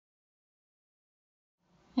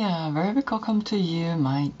Yeah, very big welcome to you,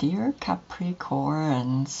 my dear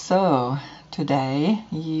Capricorn. So, today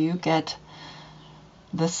you get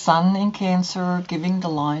the Sun in Cancer giving the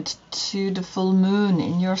light to the full moon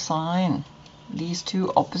in your sign. These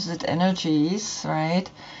two opposite energies, right?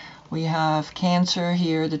 We have Cancer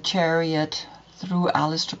here, the Chariot through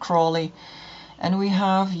Aleister Crowley, and we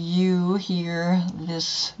have you here,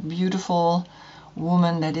 this beautiful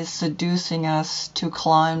woman that is seducing us to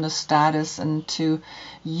climb the status and to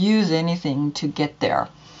use anything to get there.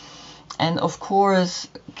 And of course,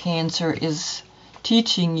 Cancer is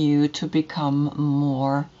teaching you to become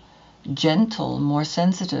more gentle, more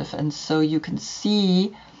sensitive, and so you can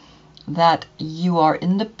see that you are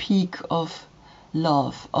in the peak of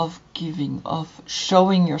love, of giving, of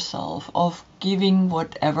showing yourself, of giving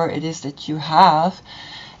whatever it is that you have.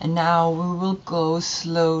 And now we will go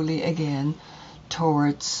slowly again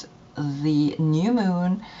towards the new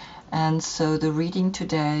moon. And so the reading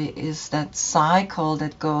today is that cycle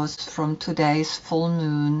that goes from today's full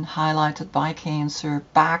moon, highlighted by Cancer,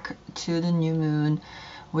 back to the new moon,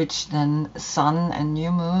 which then Sun and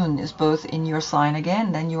new moon is both in your sign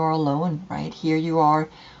again. Then you are alone, right? Here you are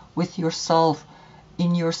with yourself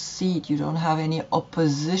in your seat. You don't have any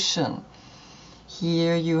opposition.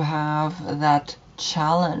 Here you have that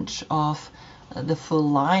challenge of the full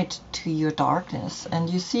light to your darkness. And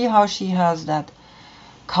you see how she has that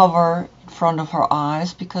cover in front of her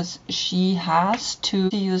eyes, because she has to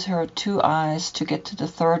use her two eyes to get to the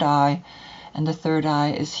third eye, and the third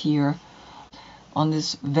eye is here on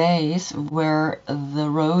this vase where the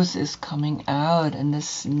rose is coming out and the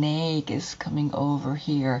snake is coming over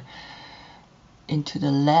here into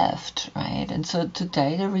the left, right? And so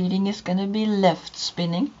today the reading is going to be left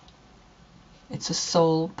spinning. It's a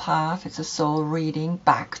soul path, it's a soul reading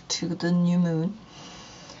back to the new moon.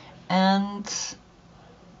 And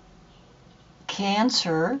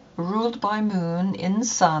Cancer, ruled by moon in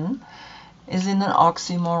Sun, is in an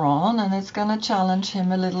oxymoron, and it's going to challenge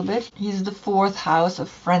him a little bit. He's the fourth house of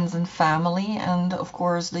friends and family, and of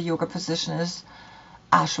course the yoga position is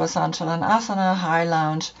Asana, high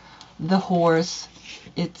lounge, the horse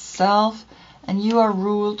itself. And you are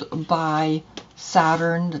ruled by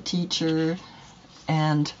Saturn, the teacher,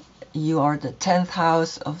 and you are the 10th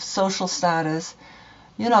house of social status.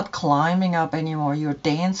 You're not climbing up anymore, you're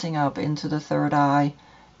dancing up into the third eye,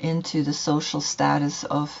 into the social status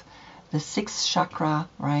of the 6th chakra,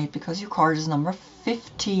 right? Because your card is number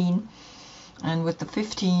 15. And with the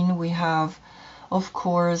 15 we have, of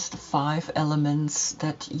course, the 5 elements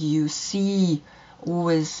that you see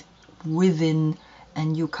always within,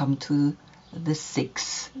 and you come to the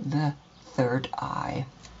 6th, the third eye.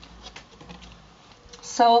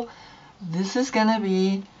 So this is going to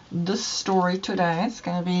be the story today. It's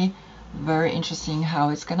going to be very interesting how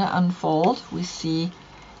it's going to unfold. We see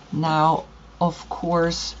now, of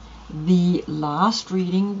course, the last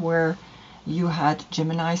reading where you had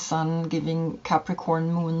Gemini Sun giving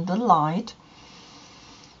Capricorn Moon the light.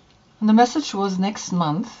 And the message was next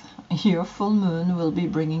month, your full moon will be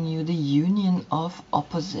bringing you the union of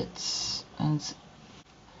opposites. And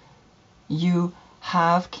you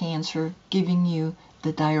have Cancer giving you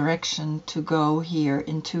the direction to go here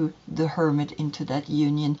into the Hermit, into that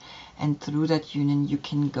union, and through that union you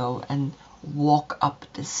can go and walk up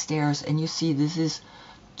the stairs. And you see this is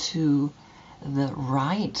to the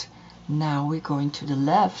right. Now we're going to the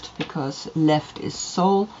left, because left is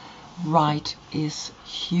soul, right is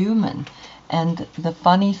human. And the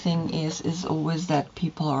funny thing is always that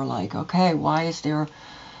people are like, okay, why is there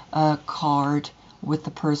a card with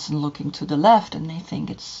the person looking to the left? And they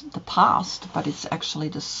think it's the past, but it's actually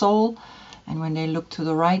the soul. And when they look to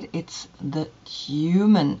the right, it's the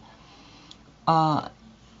human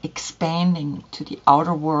expanding to the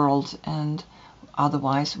outer world, and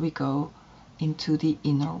otherwise we go into the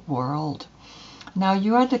inner world. Now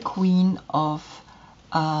you are the Queen of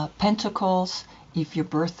Pentacles if your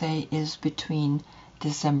birthday is between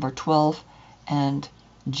December 12th and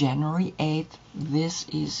January 8th. This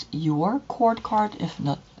is your court card. If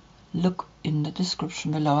not, look in the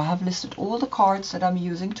description below. I have listed all the cards that I'm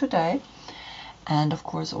using today, and of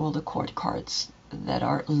course all the court cards that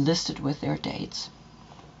are listed with their dates.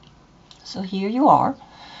 So here you are,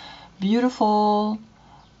 beautiful,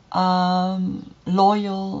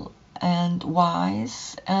 loyal and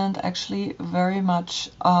wise, and actually very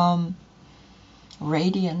much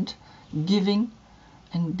radiant, giving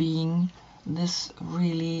and being this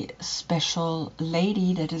really special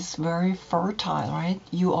lady that is very fertile, right?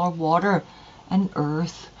 You are water and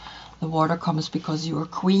earth. The water comes because you are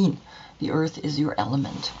queen. The earth is your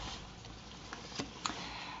element.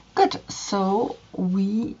 Good, so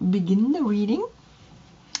we begin the reading.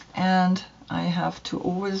 And I have to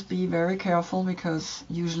always be very careful because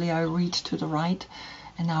usually I read to the right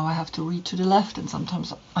and now I have to read to the left, and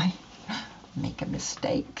sometimes I make a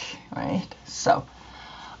mistake, right? So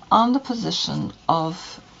on the position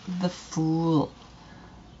of the Fool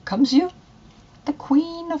comes you, the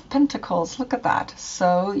Queen of Pentacles. Look at that.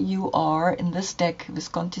 So you are in this deck,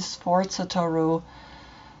 Visconti Sforza Tarot,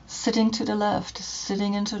 sitting to the left,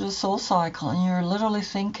 sitting into the soul cycle, and you're literally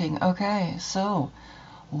thinking, okay, so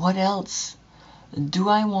what else do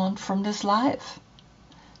I want from this life?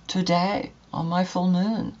 Today, on my full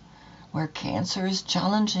moon, where Cancer is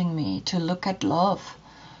challenging me to look at love,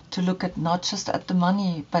 to look at not just at the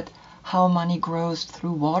money, but how money grows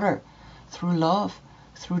through water, through love,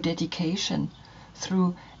 through dedication,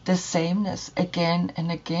 through the sameness again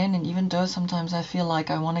and again. And even though sometimes I feel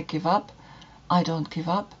like I want to give up, I don't give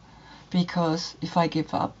up, because if I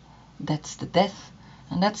give up, that's the death,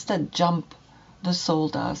 and that's the jump the soul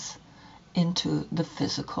does into the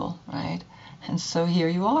physical, right? And so here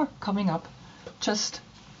you are, coming up, just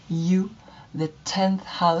you, the 10th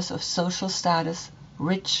house of social status,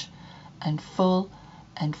 rich and full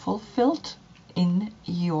and fulfilled in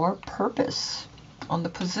your purpose. On the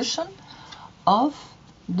position of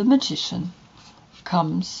the Magician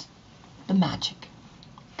comes the magic,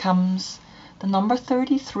 comes the number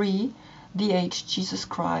 33, the age Jesus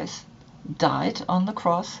Christ died on the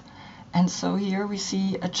cross. And so here we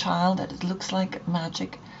see a child that it looks like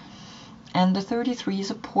magic. And the 33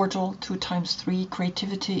 is a portal, 2 times 3,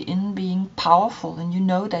 creativity in being powerful. And you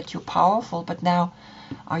know that you're powerful, but now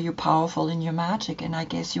are you powerful in your magic? And I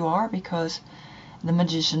guess you are, because the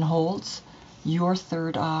Magician holds your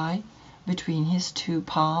third eye between his 2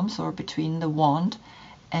 palms, or between the wand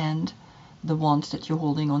and the wand that you're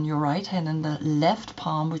holding on your right hand, and the left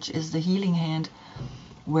palm, which is the healing hand,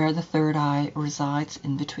 where the third eye resides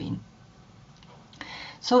in between.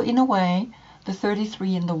 So in a way, the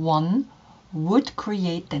 33 and the 1 would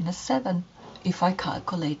create then a 7 if I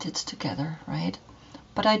calculate it together, right?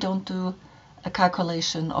 But I don't do a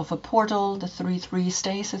calculation of a portal. The 33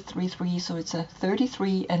 stays a 33, so it's a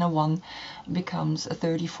 33, and a 1 becomes a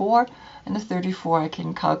 34, and the 34 I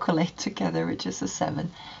can calculate together, which is a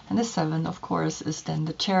 7. And the 7, of course, is then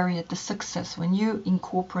the Chariot, the success. When you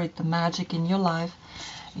incorporate the magic in your life,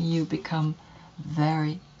 you become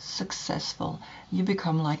very successful. You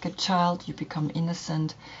become like a child, you become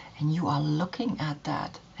innocent, and you are looking at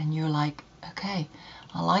that and you're like, okay,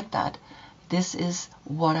 I like that. This is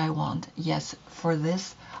what I want. Yes, for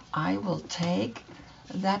this I will take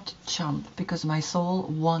that jump because my soul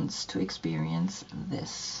wants to experience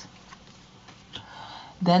this.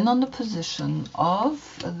 Then on the position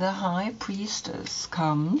of the High Priestess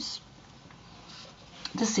comes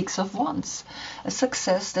the 6 of Wands, a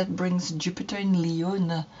success that brings Jupiter in Leo in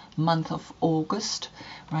the month of August,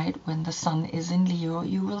 right? When the sun is in Leo,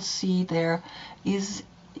 you will see there is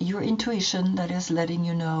your intuition that is letting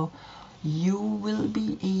you know you will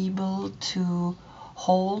be able to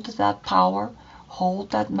hold that power,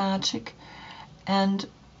 hold that magic. And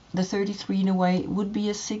the 33 in a way would be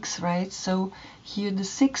a 6, right? So here the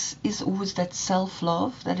 6 is always that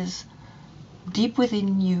self-love that is deep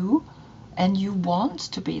within you. And you want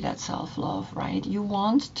to be that self-love, right? You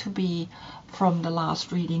want to be, from the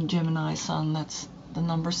last reading, Gemini Sun, that's the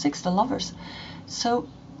number 6, the Lovers. So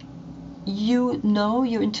you know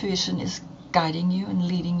your intuition is guiding you and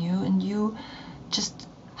leading you, and you just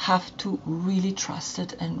have to really trust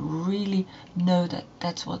it and really know that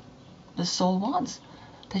that's what the soul wants,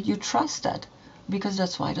 that you trust that, because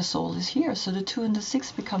that's why the soul is here. So the 2 and the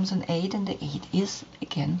 6 becomes an 8, and the 8 is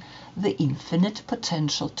again the infinite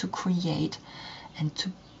potential to create and to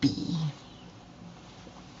be.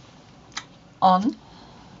 On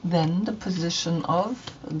then the position of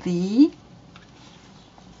the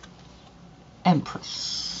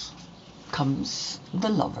Empress comes the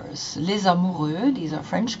Lovers, les amoureux. These are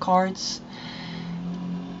French cards.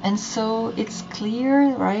 And so it's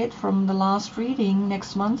clear, right, from the last reading,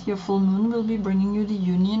 next month your full moon will be bringing you the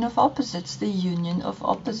union of opposites,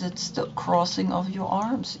 the crossing of your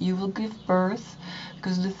arms. You will give birth,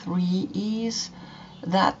 because the 3 is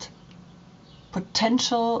that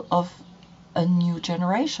potential of a new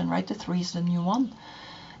generation, right? The 3 is the new one.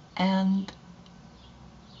 And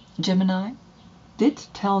Gemini did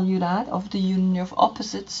tell you that of the union of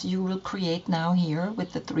opposites you will create now here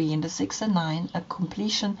with the 3 and the 6 and 9, a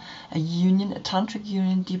completion, a union, a tantric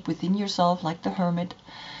union deep within yourself, like the Hermit.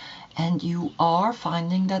 And you are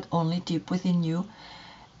finding that only deep within you,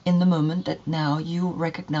 in the moment that now you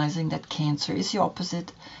recognizing that Cancer is your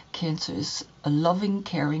opposite. Cancer is a loving,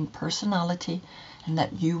 caring personality, and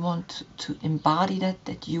that you want to embody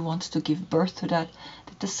that you want to give birth to that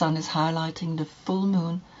the sun is highlighting the full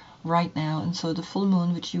moon right now. And so the full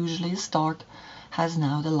moon, which usually is dark, has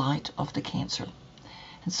now the light of the Cancer.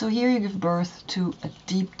 And so here you give birth to a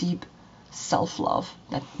deep, deep self-love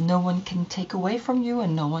that no one can take away from you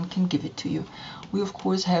and no one can give it to you. We of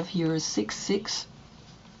course have here a 6-6,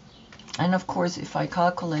 and of course if I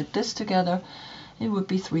calculate this together it would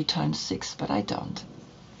be 3 times 6, but I don't.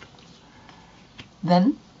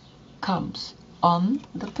 Then comes on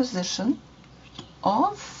the position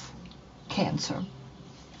of Cancer,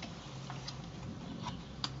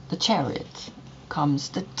 the Chariot, comes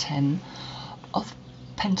the 10 of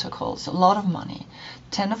Pentacles, a lot of money.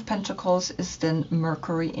 10 of Pentacles is then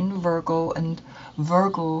Mercury in Virgo, and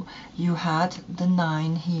Virgo, you had the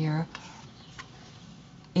 9 here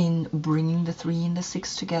in bringing the 3 and the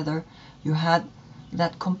 6 together. You had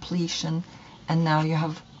that completion, and now you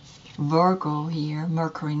have Virgo here,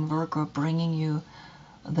 Mercury in Virgo, bringing you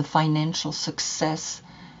the financial success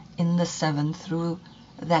in the 7 through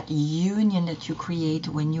that union that you create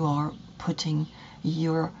when you are putting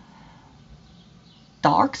your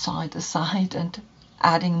dark side aside and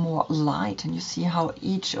adding more light. And you see how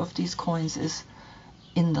each of these coins is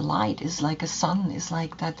in the light, is like a sun, is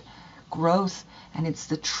like that growth, and it's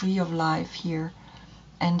the tree of life here.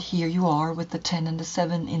 And here you are with the 10 and the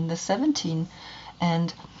 7 in the 17,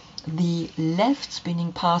 and the left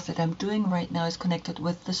spinning path that I'm doing right now is connected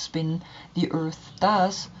with the spin the Earth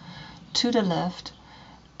does to the left,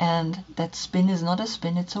 and that spin is not a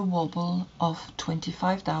spin, it's a wobble of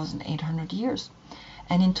 25,800 years.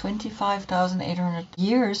 And in 25,800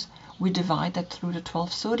 years we divide that through the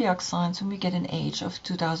 12 zodiac signs, and we get an age of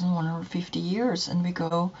 2,150 years, and we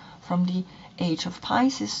go from the age of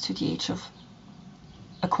Pisces to the age of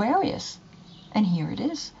Aquarius. And here it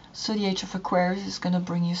is. So the age of Aquarius is going to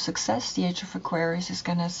bring you success. The age of Aquarius is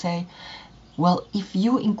going to say, well, if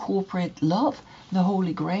you incorporate love, the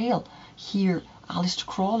Holy Grail, here, Aleister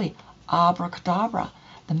Crowley, abracadabra,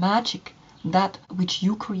 the magic, that which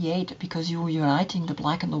you create because you're uniting the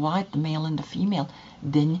black and the white, the male and the female,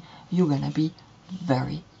 then you're going to be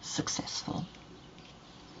very successful.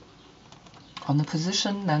 On the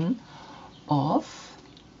position then of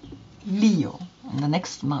Leo, in the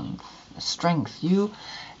next month, strength, you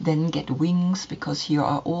then get wings, because here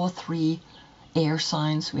are all 3 air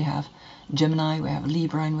signs. We have Gemini, we have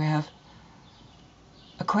Libra, and we have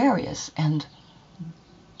Aquarius, and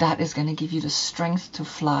that is going to give you the strength to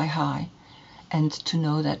fly high and to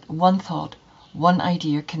know that one thought, one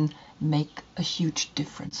idea can make a huge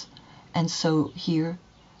difference. And so here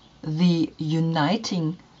the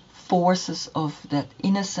uniting forces of that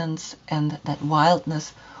innocence and that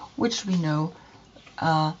wildness, which we know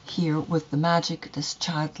here with the magic, this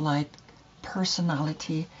childlike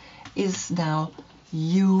personality, is now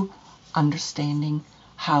you understanding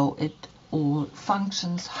how it all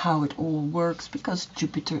functions, how it all works, because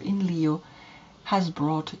Jupiter in Leo has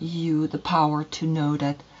brought you the power to know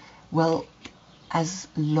that, well, as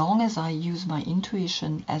long as I use my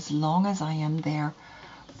intuition, as long as I am there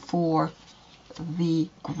for the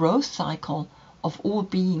growth cycle of all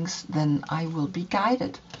beings, then I will be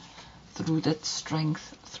guided through that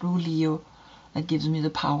strength, through Leo, that gives me the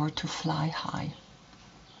power to fly high.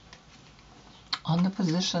 On the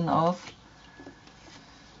position of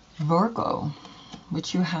Virgo,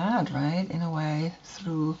 which you had, right, in a way,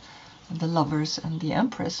 through the Lovers and the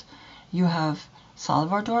Empress, you have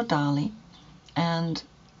Salvador Dali, and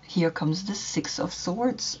here comes the 6 of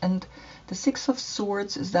Swords. And the 6 of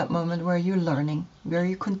Swords is that moment where you're learning, where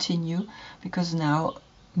you continue, because now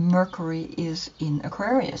Mercury is in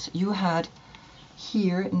Aquarius. You had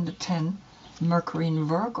here in the 10 Mercury in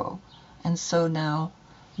Virgo, and so now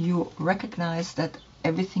you recognize that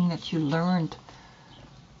everything that you learned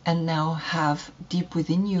and now have deep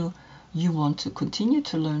within you, you want to continue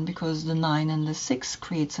to learn, because the 9 and the 6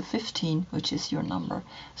 creates a 15, which is your number.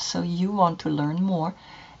 So you want to learn more,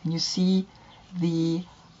 and you see the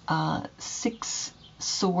 6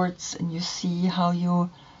 swords, and you see how you're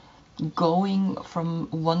going from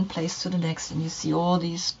one place to the next, and you see all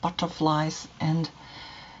these butterflies, and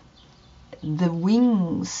the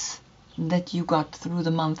wings that you got through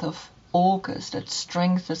the month of August, that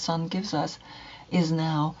strength the sun gives us, is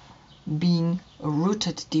now being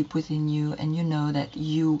rooted deep within you, and you know that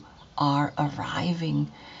you are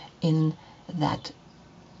arriving in that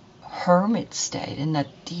hermit state, in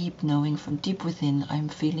that deep knowing from deep within, I'm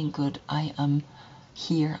feeling good, I am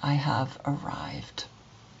here, I have arrived.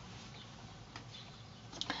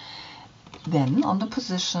 Then on the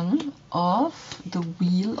position of the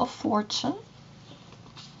Wheel of Fortune,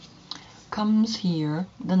 comes here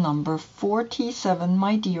the number 47,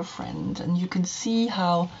 my dear friend, and you can see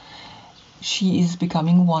how she is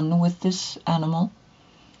becoming one with this animal,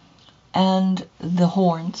 and the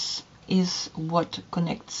horns is what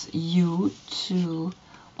connects you to,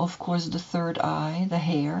 of course, the third eye, the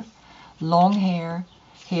hair. Long hair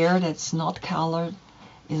that's not colored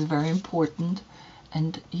is very important,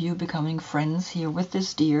 and you becoming friends here with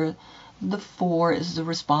this deer. The 4 is the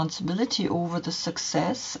responsibility over the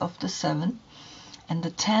success of the 7, and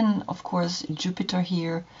the 10, of course, Jupiter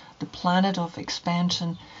here, the planet of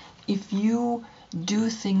expansion. If you do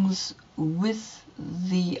things with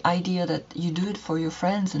the idea that you do it for your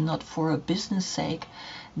friends and not for a business sake,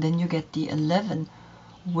 then you get the 11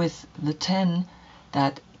 with the 10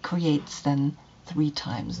 that creates then 3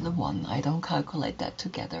 times the 1. I don't calculate that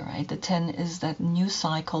together, right? The 10 is that new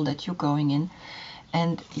cycle that you're going in,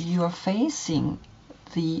 and you're facing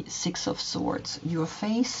the 6 of Swords. You're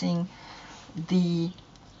facing the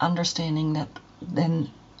understanding that then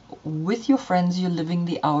with your friends you're living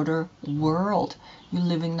the outer world. You're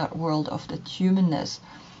living that world of that humanness.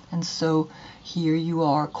 And so here you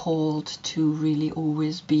are called to really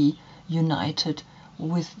always be united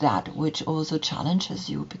with that which also challenges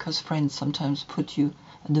you, because friends sometimes put you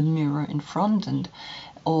the mirror in front, and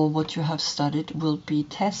all what you have studied will be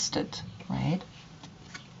tested, right?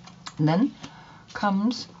 And then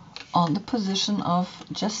comes on the position of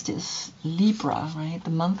Justice, Libra, right? The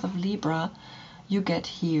month of Libra, you get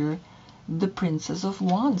here the Princess of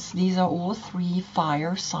Wands. These are all 3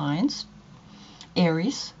 fire signs,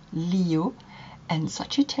 Aries, Leo, and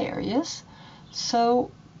Sagittarius. So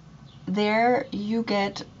there you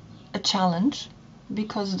get a challenge,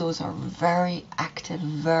 because those are very active,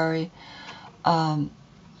 very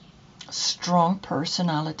strong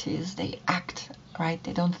personalities. They act, right?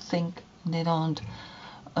 They don't think, they don't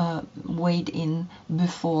wade in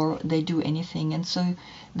before they do anything. And so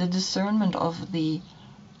the discernment of the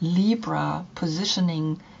Libra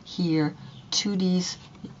positioning here to these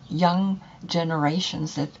young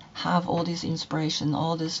generations that have all this inspiration,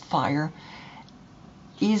 all this fire,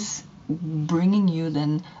 is bringing you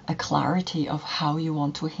then a clarity of how you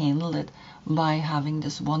want to handle it, by having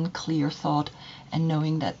this one clear thought and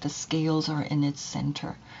knowing that the scales are in its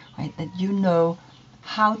center, right? That you know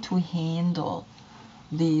how to handle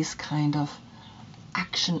these kind of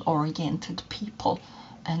action-oriented people.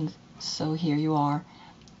 And so here you are,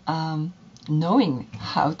 knowing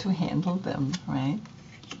how to handle them, right?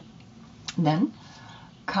 Then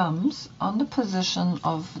comes on the position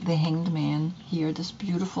of the Hanged Man here, this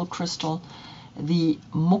beautiful crystal, the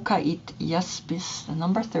Mokait Jaspis, the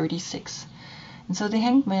number 36. And so the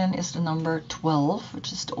Hanged Man is the number 12,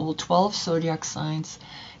 which is all 12 zodiac signs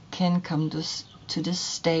can come to this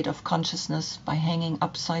state of consciousness by hanging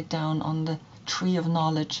upside down on the tree of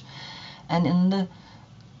knowledge. And in the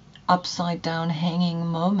upside down hanging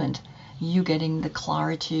moment, you getting the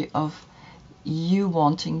clarity of you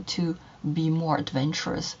wanting to be more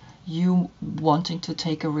adventurous, you wanting to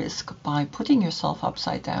take a risk by putting yourself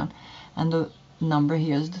upside down. And the number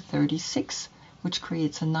here is the 36, which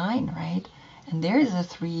creates a 9, right? And there is a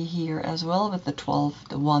 3 here as well, with the 12,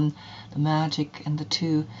 the 1, the magic, and the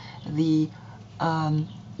 2, the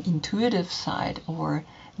intuitive side, or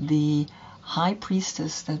the high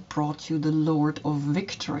priestess that brought you the Lord of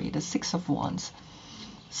Victory, the 6 of Wands.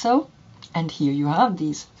 So, and here you have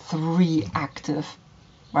these 3 active,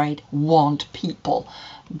 right, wand people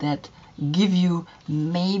that give you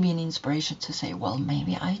maybe an inspiration to say, well,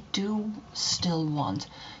 maybe I do still want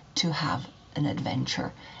to have an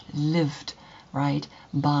adventure lived, right,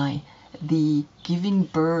 by the giving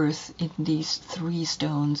birth in these 3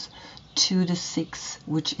 stones to the 6,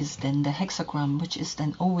 which is then the hexagram, which is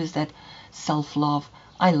then always that self-love.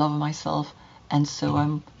 I love myself, and so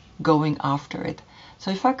I'm going after it.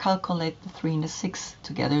 So if I calculate the 3 and the 6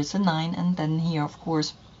 together, it's a 9, and then here, of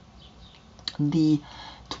course, the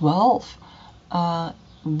 12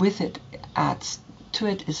 with it adds to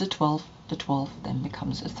it is a 12. The 12 then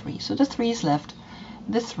becomes a 3. So the 3 is left.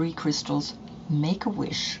 The 3 crystals make a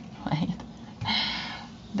wish, right?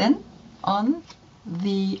 Then on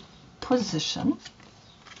the position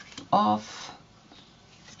of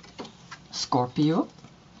Scorpio,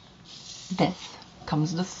 Death,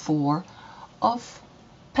 comes the 4 of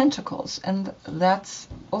Pentacles, and that's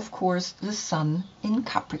of course the Sun in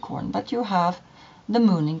Capricorn. But you have the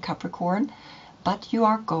Moon in Capricorn, but you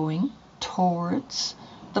are going towards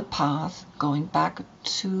the path, going back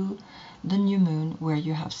to the new moon, where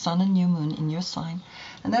you have Sun and new moon in your sign,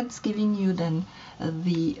 and that's giving you then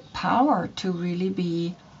the power to really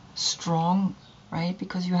be strong, right?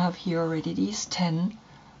 Because you have here already these 10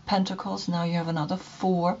 Pentacles, now you have another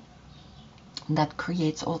 4 that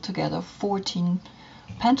creates altogether 14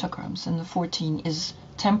 pentagrams, and the 14 is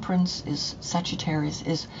Temperance, is Sagittarius,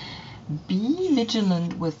 is be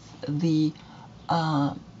vigilant with the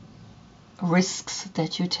risks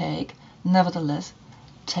that you take. Nevertheless,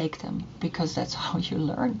 take them, because that's how you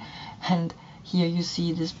learn. And here you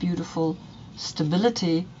see this beautiful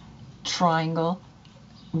stability triangle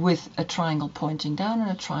with a triangle pointing down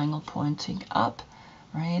and a triangle pointing up,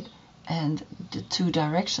 right? And the two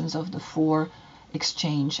directions of the 4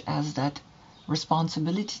 exchange as that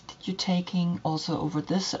responsibility that you're taking also over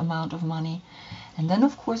this amount of money. And then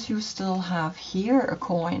of course you still have here a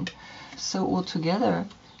coin, so altogether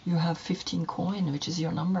you have 15 coin, which is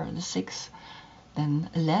your number, the 6. Then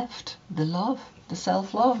left, the love, the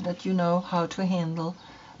self-love, that you know how to handle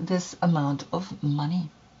this amount of money.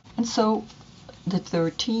 And so the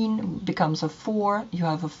 13 becomes a 4. You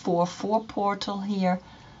have a 4-4 portal here.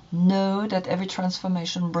 Know that every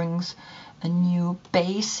transformation brings a new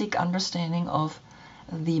basic understanding of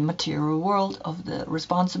the material world, of the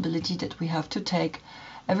responsibility that we have to take.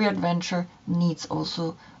 Every adventure needs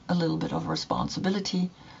also a little bit of responsibility.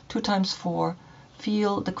 2 times 4,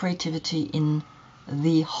 feel the creativity in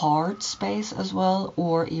the heart space as well,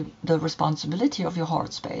 or the responsibility of your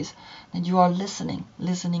heart space, and you are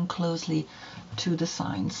listening closely to the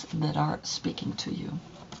signs that are speaking to you.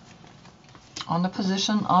 On the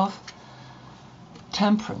position of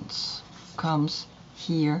Temperance comes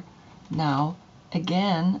here now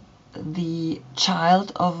again the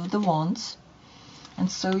Child of the Wands, and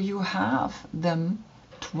so you have them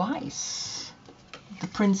twice. The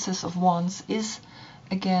Princess of Wands is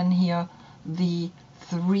again here the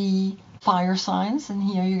 3 fire signs, and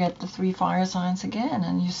here you get the 3 fire signs again.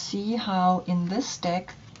 And you see how in this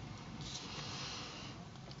deck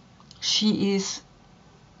she is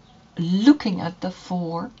looking at the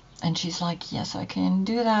 4 and she's like, yes, I can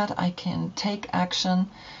do that, I can take action,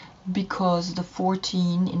 because the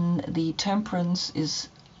 14 in the Temperance is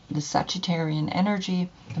the Sagittarian energy,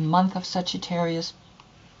 the month of Sagittarius.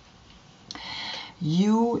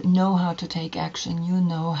 You know how to take action, you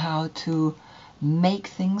know how to make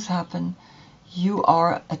things happen. You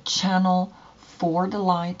are a channel for the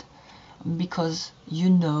light, because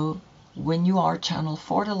you know when you are a channel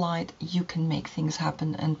for the light, you can make things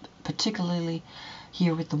happen. And particularly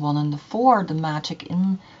here with the 1 and the 4, the magic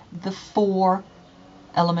in the 4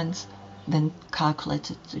 elements, then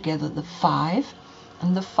calculated together the 5.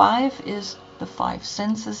 And the 5 is the 5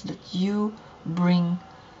 senses that you bring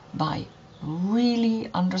by really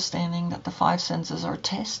understanding that the 5 senses are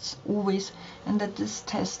tests always, and that this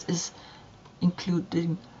test is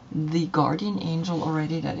including the guardian angel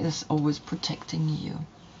already that is always protecting you.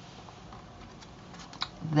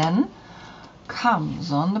 Then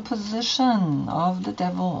comes on the position of the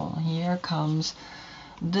Devil, here comes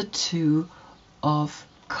the 2 of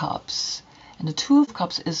Cups. And the 2 of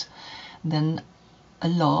Cups is then a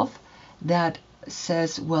love that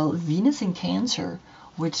says, well, Venus in Cancer,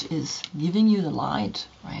 which is giving you the light,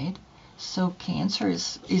 right? So Cancer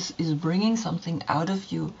is bringing something out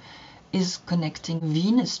of you, is connecting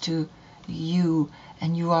Venus to you,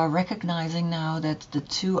 and you are recognizing now that the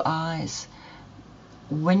 2 eyes,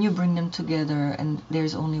 when you bring them together, and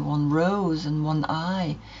there's only 1 rose and 1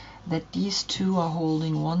 eye, that these 2 are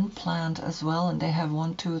holding 1 plant as well, and they have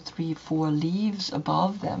 1, 2, 3, 4 leaves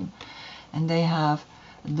above them, and they have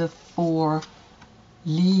the 4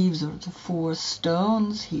 leaves or the 4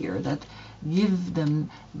 stones here that give them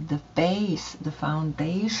the base, the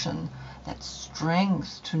foundation, that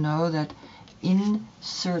strength to know that in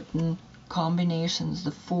certain combinations,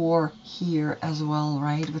 the 4 here as well,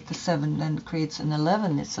 right, with the 7 then creates an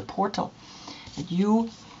 11. It's a portal that you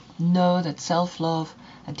know that self-love,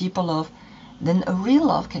 a deeper love, then a real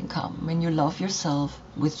love can come when you love yourself,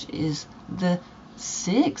 which is the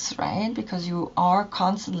 6, right? Because you are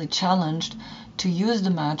constantly challenged to use the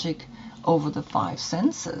magic over the 5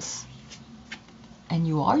 senses, and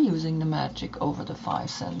you are using the magic over the 5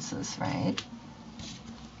 senses, right?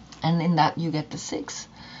 And in that you get the 6,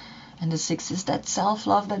 and the 6 is that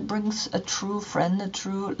self-love that brings a true friend, a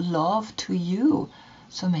true love to you.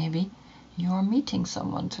 So maybe you are meeting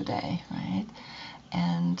someone today, right,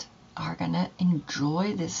 and are gonna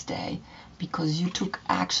enjoy this day because you took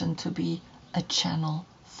action to be a channel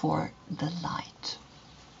for the light.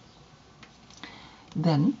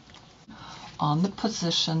 Then on the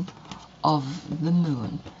position of the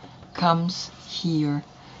Moon comes here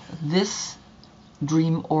this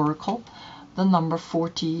dream oracle, the number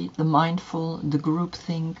 40, the mindful, the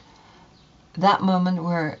groupthink, that moment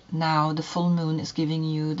where now the full moon is giving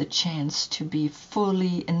you the chance to be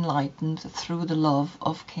fully enlightened through the love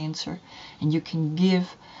of Cancer, and you can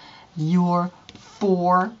give your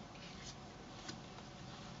 4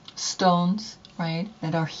 stones, right,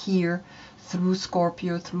 that are here through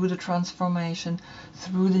Scorpio, through the transformation,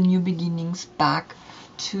 through the new beginnings, back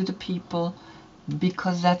to the people,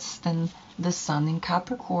 because that's then the sun in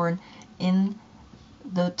Capricorn, in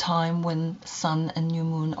the time when sun and new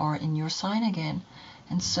moon are in your sign again.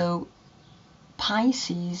 And so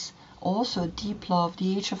Pisces, also deep love,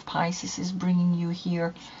 the age of Pisces is bringing you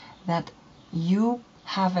here that you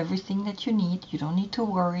have everything that you need. You don't need to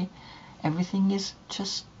worry. Everything is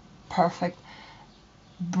just perfect.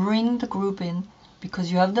 Bring the group in,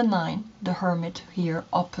 because you have the 9, the Hermit here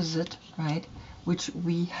opposite, right, which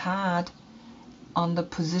we had on the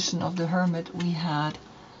position of the Hermit. We had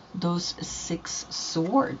those 6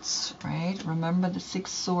 swords, right? Remember, the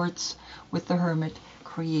 6 swords with the Hermit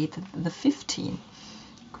created the 15,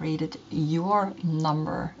 created your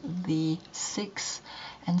number, the 6.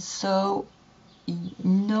 And so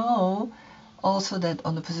know also that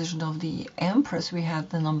on the position of the Empress, we have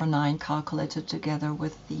the number 9 calculated together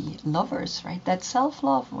with the Lovers, right? That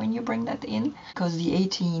self-love, when you bring that in, because the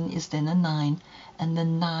 18 is then a 9, and the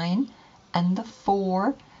 9 and the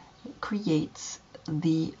 4 creates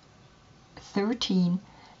the 13,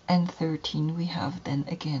 and 13 we have then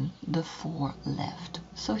again the 4 left.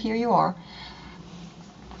 So here you are,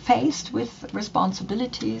 faced with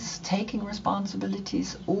responsibilities, taking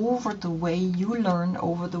responsibilities over the way you learn,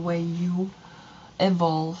 over the way you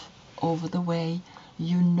evolve, over the way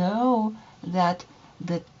you know that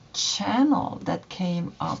the channel that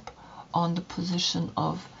came up on the position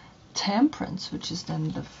of Temperance, which is then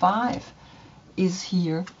the 5, is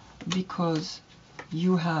here because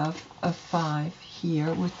you have a 5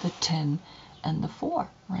 here with the 10 and the 4,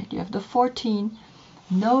 right? You have the 14.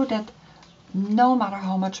 Know that no matter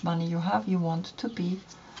how much money you have, you want to be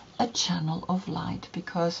a channel of light,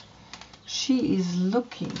 because she is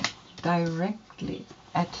looking directly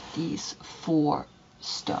at these 4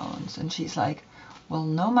 stones, and she's like, well,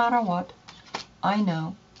 no matter what, I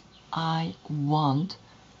know I want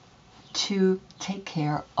to take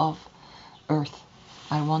care of Earth.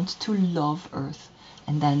 I want to love Earth.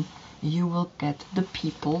 And then you will get the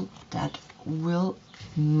people that will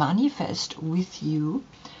manifest with you,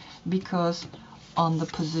 because on the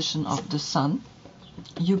position of the sun,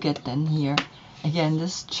 you get then here again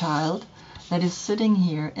this child that is sitting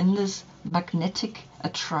here in this magnetic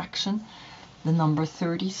attraction. The number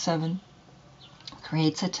 37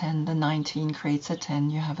 creates a 10, the 19 creates a 10,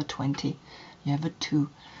 you have a 20, you have a 2,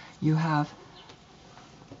 you have,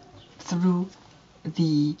 through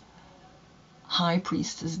the High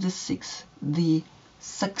Priestess, the 6, the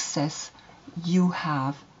success, you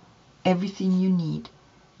have everything you need.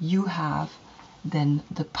 You have then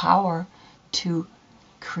the power to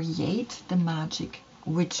create the magic,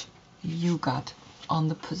 which you got on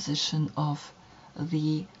the position of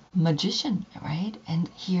the Magician, right? And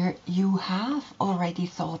here you have already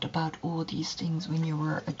thought about all these things when you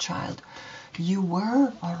were a child. You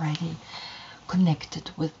were already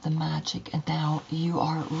connected with the magic, and now you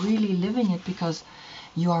are really living it, because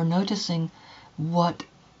you are noticing what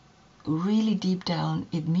really deep down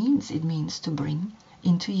it means. It means to bring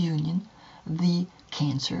into union the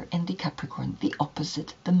Cancer and the Capricorn, the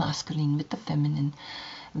opposite, the masculine with the feminine,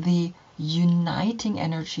 the uniting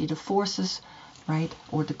energy, the forces, right,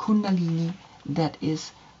 or the Kundalini that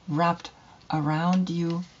is wrapped around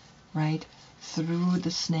you, right, through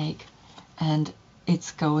the snake, and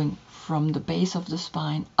it's going from the base of the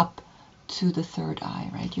spine up to the 3rd eye,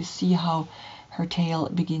 right? You see how her tail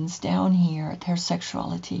begins down here at her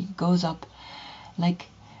sexuality, goes up like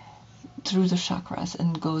through the chakras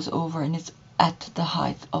and goes over, and it's at the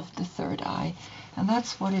height of the 3rd eye. And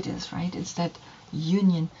that's what it is, right? It's that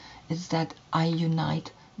union. It's that I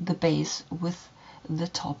unite the base with the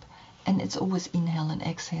top, and it's always inhale and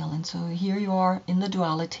exhale. And so here you are in the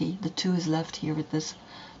duality. The 2 is left here with this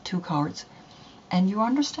 2 cards, and you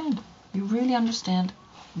understand, you really understand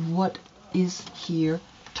what is here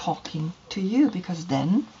talking to you, because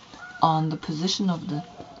then on the position of the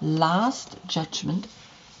last judgment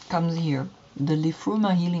comes here the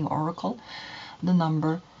Lifruma Healing Oracle, the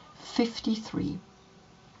number 53.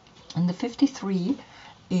 And the 53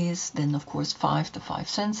 is then, of course, 5, the 5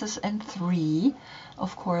 senses, and 3,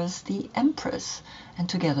 of course, the Empress, and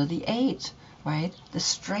together the 8, right? The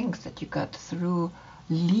strength that you got through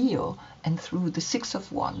Leo and through the 6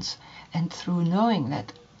 of Wands, and through knowing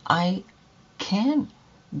that I can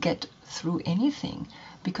get through anything,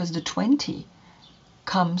 because the 20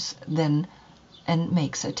 comes then and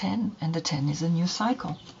makes a 10, and the 10 is a new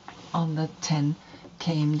cycle. On the 10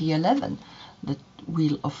 came the 11, the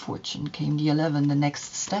Wheel of Fortune came the 11, the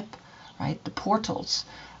next step, right? The portals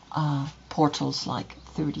portals like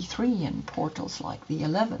 33 and portals like the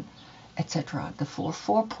 11, etc. The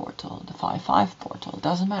 4-4 portal, the 5-5 portal,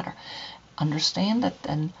 doesn't matter. Understand that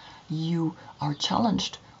then you are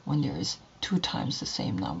challenged when there is 2 times the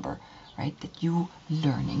same number, right? That you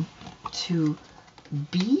learning to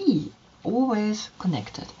be always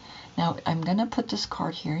connected. Now I'm gonna put this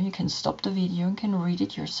card here. You can stop the video and can read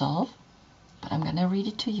it yourself, but I'm gonna read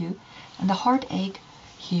it to you. And the heartache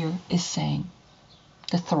here is saying,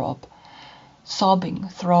 the throb, sobbing,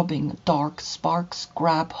 throbbing, dark sparks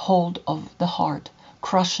grab hold of the heart,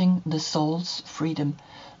 crushing the soul's freedom.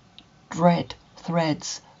 Dread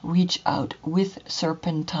threads reach out with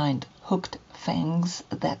serpentine hooked fangs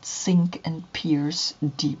that sink and pierce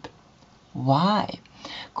deep. Why?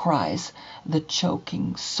 Cries the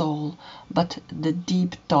choking soul, but the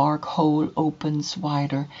deep dark hole opens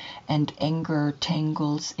wider, and anger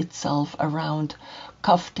tangles itself around,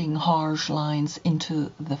 cutting harsh lines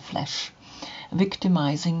into the flesh,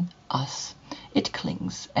 victimizing us. It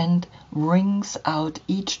clings and wrings out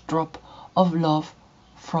each drop of love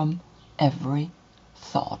from every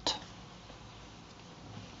thought.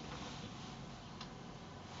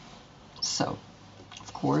 So,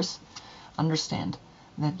 of course, understand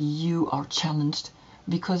that you are challenged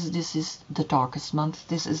because this is the darkest month.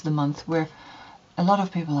 This is the month where a lot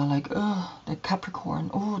of people are like, oh, the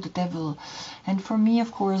Capricorn, oh, the devil. And for me,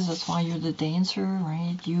 of course, that's why you're the dancer,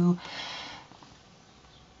 right? You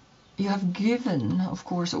have given, of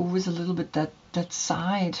course, always a little bit that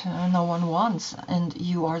side no one wants, and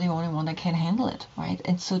you are the only one that can handle it, right?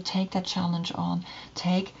 And so take that challenge on,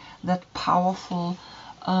 take that powerful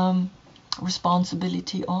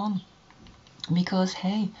responsibility on, because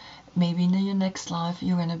hey, maybe in your next life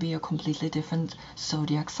you're going to be a completely different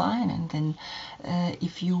zodiac sign, and then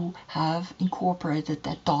if you have incorporated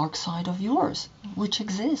that dark side of yours, which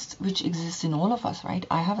exists in all of us, right?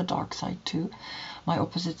 I have a dark side too. My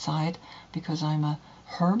opposite side, because I'm a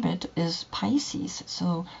hermit, is Pisces.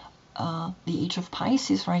 So the age of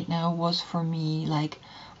Pisces right now was for me like,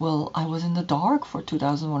 well, I was in the dark for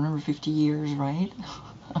 2,150 years, right?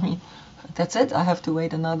 I mean, that's it. I have to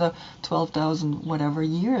wait another 12,000 whatever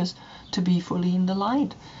years to be fully in the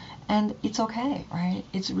light. And it's okay, right?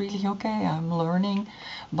 It's really okay. I'm learning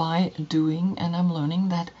by doing, and I'm learning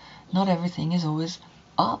that not everything is always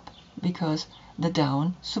up, because the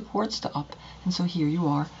down supports the up. And so here you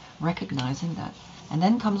are recognizing that. And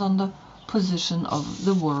then comes on the position of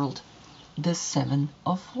the world, the 7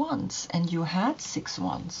 of Wands. And you had 6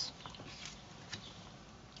 Wands,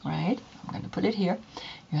 right? I'm going to put it here.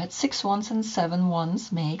 You had 6 Wands, and 7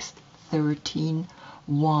 Wands makes 13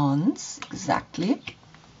 Wands exactly.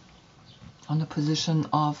 On the position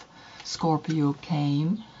of Scorpio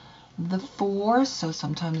came the 4. So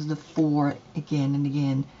sometimes the 4 again and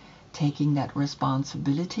again, taking that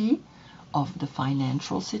responsibility of the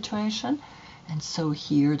financial situation. And so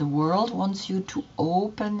here the world wants you to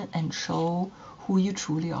open and show who you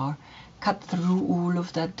truly are. Cut through all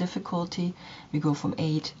of that difficulty. We go from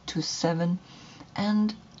 8 to 7,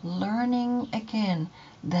 and learning again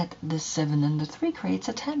that the 7 and the 3 creates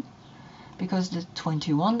a 10. Because the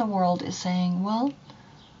 21, the world is saying, well,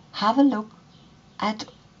 have a look at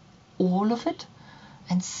all of it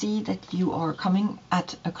and see that you are coming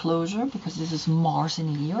at a closure, because this is Mars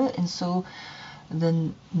in Leo. And so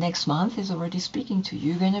the next month is already speaking to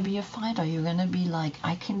you. You're going to be a fighter. You're going to be like,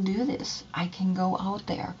 I can do this. I can go out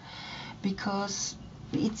there. Because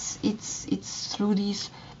it's through these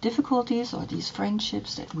difficulties or these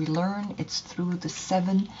friendships that we learn. It's through the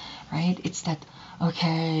 7, right? It's that,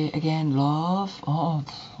 okay, again, love. Oh,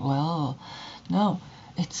 well, no.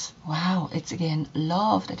 It's, wow, it's again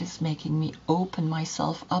love that is making me open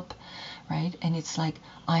myself up, right? And it's like,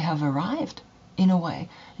 I have arrived in a way.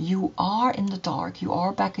 You are in the dark. You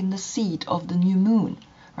are back in the seat of the new moon,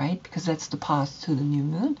 right? Because that's the path to the new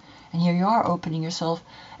moon. And here you are opening yourself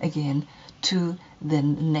again to the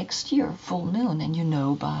next year full moon. And you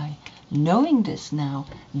know, by knowing this now,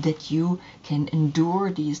 that you can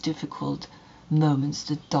endure these difficult moments,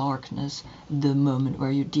 the darkness, the moment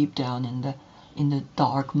where you're deep down in the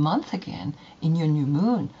dark month again, in your new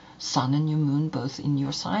moon, sun and new moon both in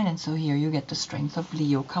your sign. And so here you get the strength of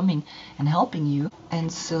Leo coming and helping you. And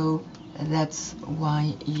so that's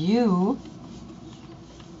why you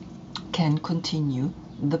can continue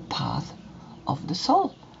the path of the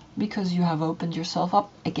soul, because you have opened yourself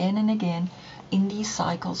up again and again in these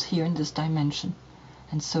cycles here in this dimension.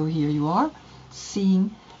 And so here you are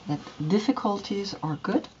seeing that difficulties are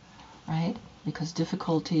good, right? Because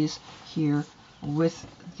difficulties here with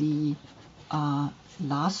the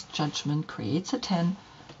last judgment creates a 10,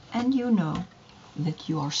 and you know that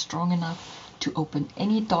you are strong enough to open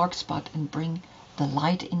any dark spot and bring the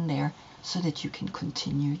light in there so that you can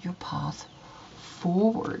continue your path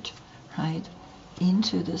forward, right?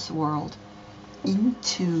 Into this world,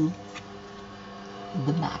 into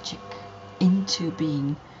the magic, into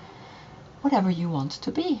being whatever you want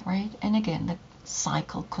to be, right? And again, the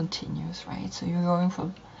cycle continues, right? So you're going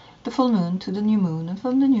from the full moon to the new moon, and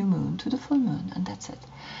from the new moon to the full moon, and that's it.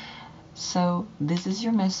 So this is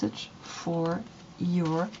your message for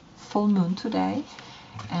your full moon today,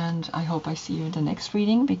 and I hope I see you in the next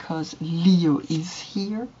reading, because Leo is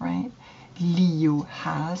here, right? Leo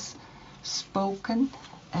has spoken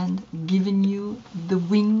and given you the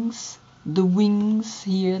wings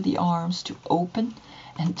here, the arms to open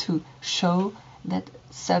and to show that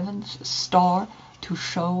seventh star, to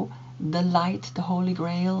show the light, the Holy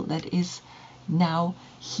Grail that is now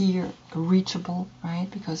here, reachable, right?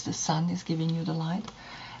 Because the sun is giving you the light.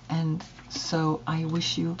 And so I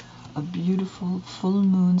wish you a beautiful full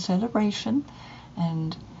moon celebration,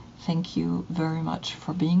 and thank you very much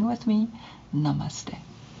for being with me. Namaste.